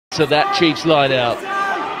to that Chiefs line out. The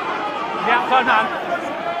outside man.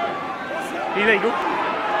 Illegal.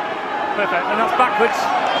 Perfect. And that's backwards.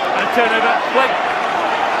 And turnover. Wait.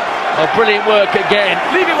 Oh, brilliant work again.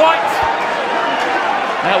 Leave it white.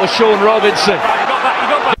 That was Sean Robinson. Right, you got that. You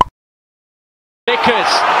got that.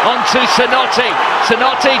 Vickers onto Sinoti.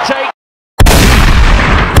 Sinoti takes.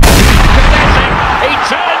 He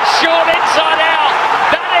turns Sean inside out.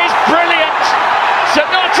 That is brilliant.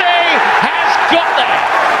 Sinoti has got there.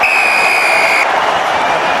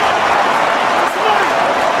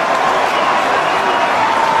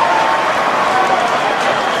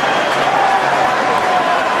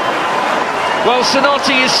 Well,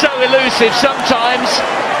 Sinoti is so elusive sometimes.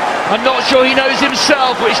 I'm not sure he knows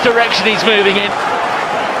himself which direction he's moving in.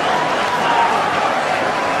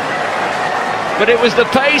 But it was the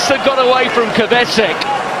pace that got away from Kovacic.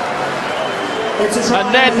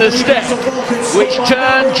 And then the step which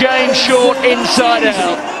turned James Short inside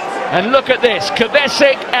out. And look at this,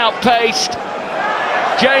 Kovacic outpaced.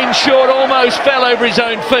 James Short almost fell over his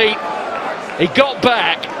own feet. He got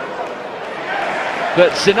back.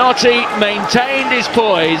 But Sinoti maintained his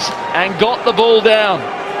poise and got the ball down.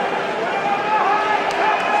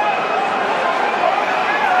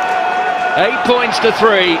 Eight points to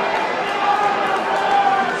 3.